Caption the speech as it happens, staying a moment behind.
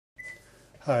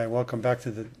Hi, welcome back to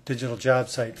the digital job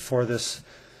site for this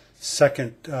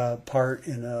second part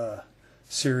in a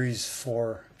series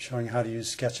for showing how to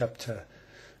use SketchUp to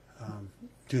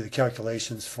do the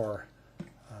calculations for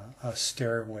a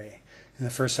stairway. In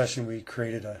the first session we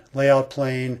created a layout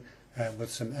plane with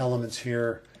some elements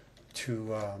here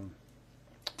to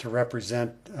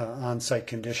represent on-site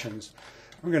conditions.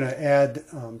 We're going to add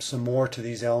some more to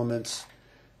these elements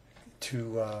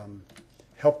to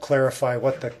help clarify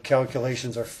what the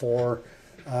calculations are for,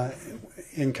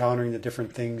 encountering the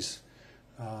different things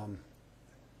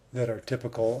that are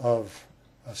typical of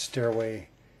a stairway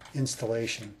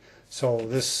installation. So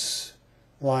this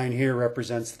line here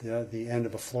represents the end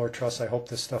of a floor truss. I hope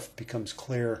this stuff becomes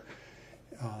clear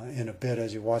in a bit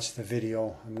as you watch the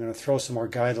video. I'm going to throw some more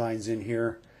guidelines in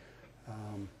here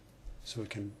so we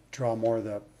can draw more of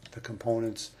the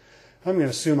components. I'm going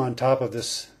to assume on top of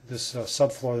this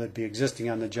subfloor that'd be existing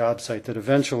on the job site that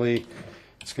eventually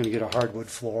it's going to get a hardwood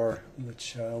floor,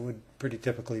 which would pretty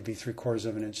typically be 3/4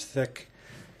 of an inch thick.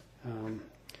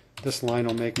 This line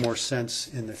will make more sense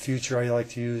in the future. I like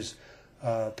to use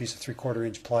a piece of 3/4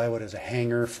 inch plywood as a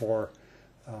hanger for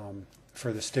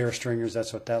the stair stringers.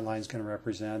 That's what that line is going to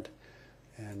represent.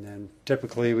 And then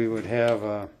typically we would have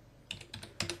a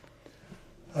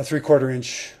 3/4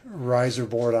 inch riser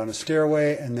board on a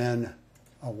stairway, and then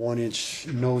a 1 inch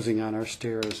nosing on our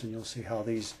stairs, and you'll see how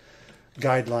these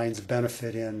guidelines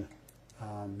benefit in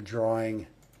drawing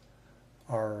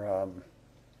our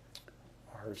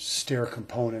stair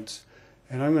components.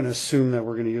 And I'm going to assume that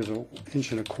we're going to use an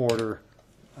 1.25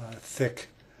 inch thick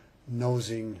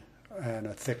nosing and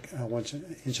a thick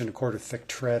 1.25 inch thick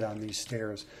tread on these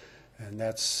stairs, and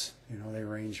that's, you know, they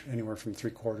range anywhere from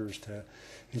 3/4 to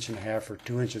 1.5 inches or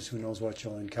 2 inches. Who knows what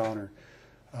you'll encounter.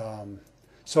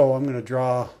 So I'm going to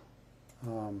draw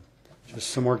just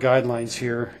some more guidelines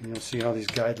here, and you'll see how these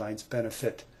guidelines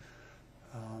benefit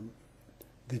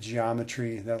the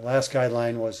geometry. That last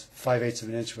guideline was 5/8 of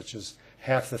an inch, which is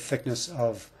half the thickness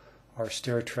of our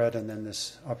stair tread, and then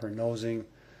this upper nosing.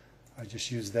 I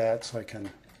just use that so I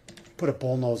can put a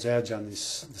bullnose edge on the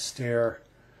stair,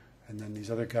 and then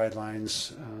these other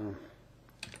guidelines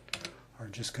are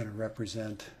just going to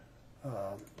represent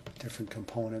different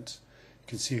components. You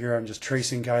can see here I'm just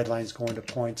tracing guidelines going to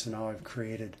points, and now I've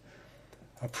created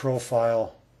a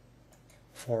profile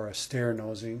for a stair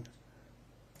nosing.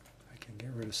 I can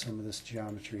get rid of some of this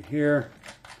geometry here,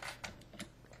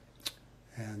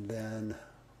 and then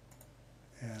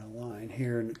add a line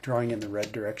here, drawing in the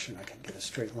red direction. I can get a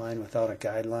straight line without a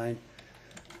guideline.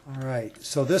 Alright,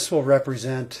 so this will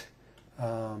represent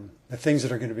the things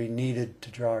that are going to be needed to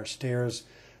draw our stairs.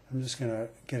 I'm just going to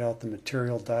get out the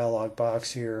material dialog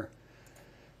box here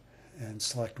and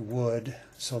select wood,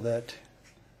 so that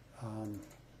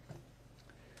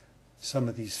some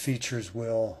of these features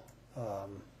will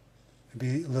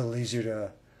be a little easier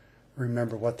to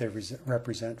remember what they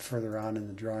represent further on in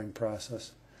the drawing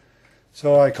process.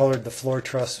 So I colored the floor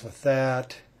truss with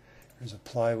that. There's a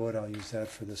plywood. I'll use that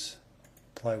for this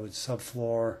plywood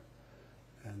subfloor,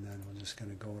 and then we're just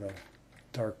going to go to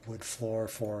dark wood floor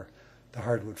for the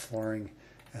hardwood flooring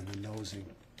and the nosing.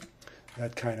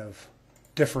 That kind of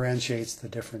differentiates the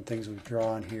different things we've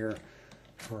drawn here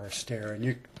for our stair,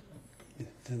 and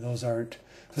those aren't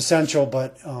essential,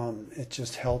 but it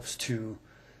just helps to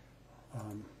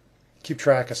keep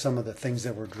track of some of the things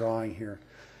that we're drawing here.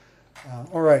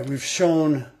 All right, we've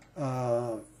shown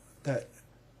that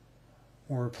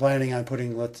we're planning on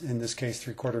putting, in this case,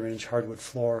 3/4 inch hardwood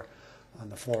floor on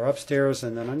the floor upstairs,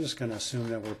 and then I'm just going to assume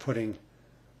that we're putting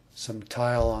some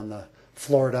tile on the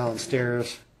floor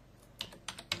downstairs.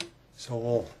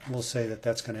 So we'll say that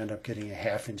that's going to end up getting a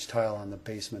 1/2 inch tile on the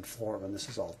basement floor when this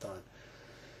is all done.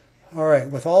 All right,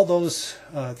 with all those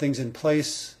things in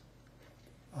place,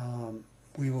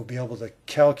 we will be able to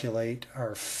calculate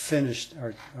our finished,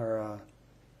 the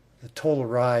total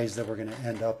rise that we're going to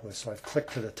end up with. So I've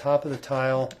clicked to the top of the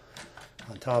tile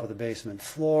on top of the basement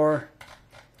floor,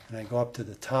 and I go up to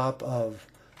the top of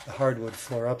the hardwood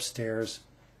floor upstairs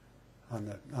on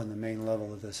the main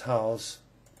level of this house,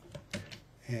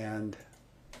 and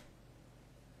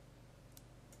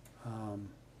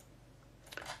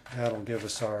that'll give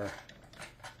us our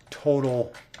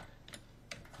total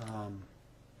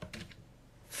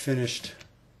finished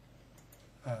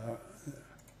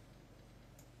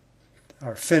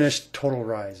total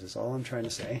rise is all I'm trying to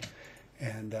say.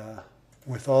 And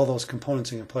with all those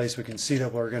components in place, we can see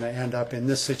that we're going to end up in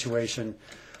this situation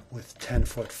with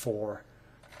 10'4"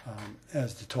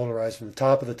 as the total rise from the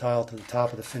top of the tile to the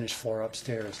top of the finished floor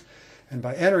upstairs. And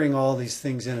by entering all these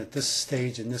things in at this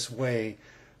stage in this way,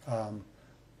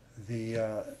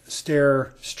 the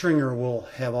stair stringer will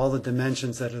have all the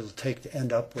dimensions that it'll take to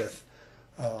end up with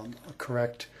a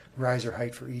correct riser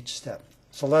height for each step.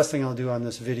 So last thing I'll do on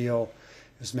this video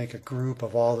is make a group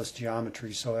of all this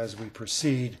geometry, so as we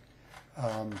proceed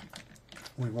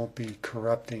we won't be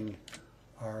corrupting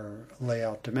our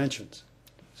layout dimensions.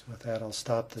 So with that, I'll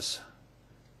stop this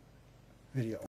video.